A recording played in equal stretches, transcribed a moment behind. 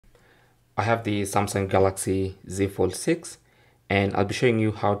I have the Samsung Galaxy Z Fold 6 and I'll be showing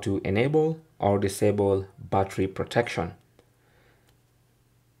you how to enable or disable battery protection.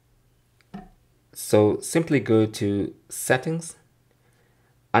 So simply go to settings.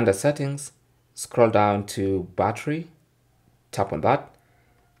 Under settings, scroll down to battery, tap on that,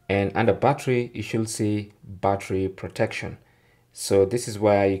 and under battery you should see battery protection. So this is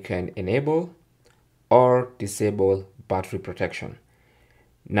where you can enable or disable battery protection.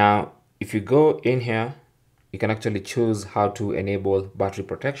 Now if you go in here, you can actually choose how to enable battery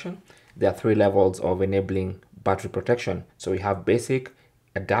protection. There are 3 levels of enabling battery protection. So we have basic,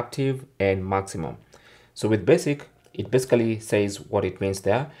 adaptive, and maximum. So with basic, it basically says what it means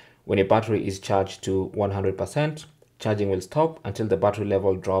there. When a battery is charged to 100%, charging will stop until the battery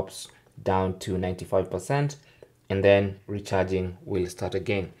level drops down to 95%, and then recharging will start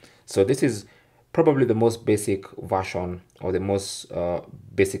again. So this is probably the most basic version or the most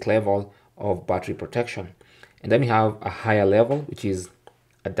basic level of battery protection. And then you have a higher level, which is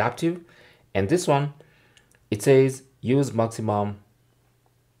adaptive. And this one, it says use maximum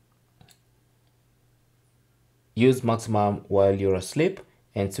while you're asleep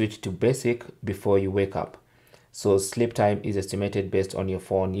and switch to basic before you wake up. So sleep time is estimated based on your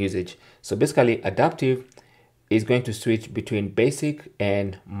phone usage. So basically adaptive is going to switch between basic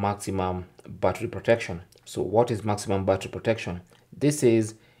and maximum battery protection. So what is maximum battery protection? This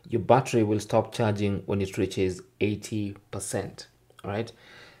is your battery will stop charging when it reaches 80%. All right.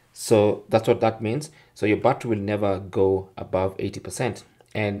 So that's what that means. So your battery will never go above 80%.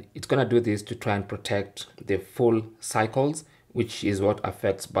 And it's going to do this to try and protect the full cycles, which is what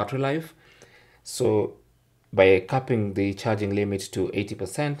affects battery life. So by capping the charging limit to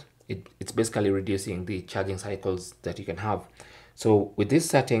 80%, it's basically reducing the charging cycles that you can have. So with this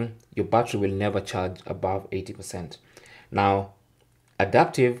setting, your battery will never charge above 80%. Now,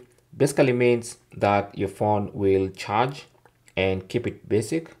 adaptive basically means that your phone will charge and keep it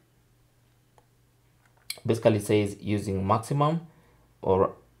basic. Basically says using maximum,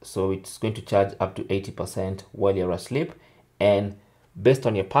 or so it's going to charge up to 80% while you're asleep, and based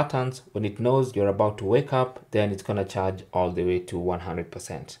on your patterns, when it knows you're about to wake up, then it's going to charge all the way to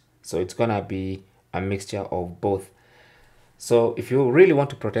 100%. So it's going to be a mixture of both. So if you really want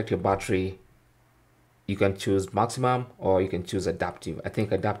to protect your battery, you can choose maximum or you can choose adaptive. I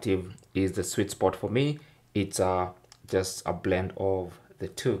think adaptive is the sweet spot for me. It's just a blend of the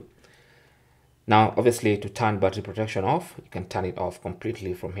two. Now, obviously, to turn battery protection off, you can turn it off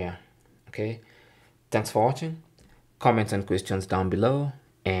completely from here. Okay. Thanks for watching. Comments and questions down below,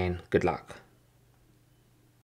 and good luck.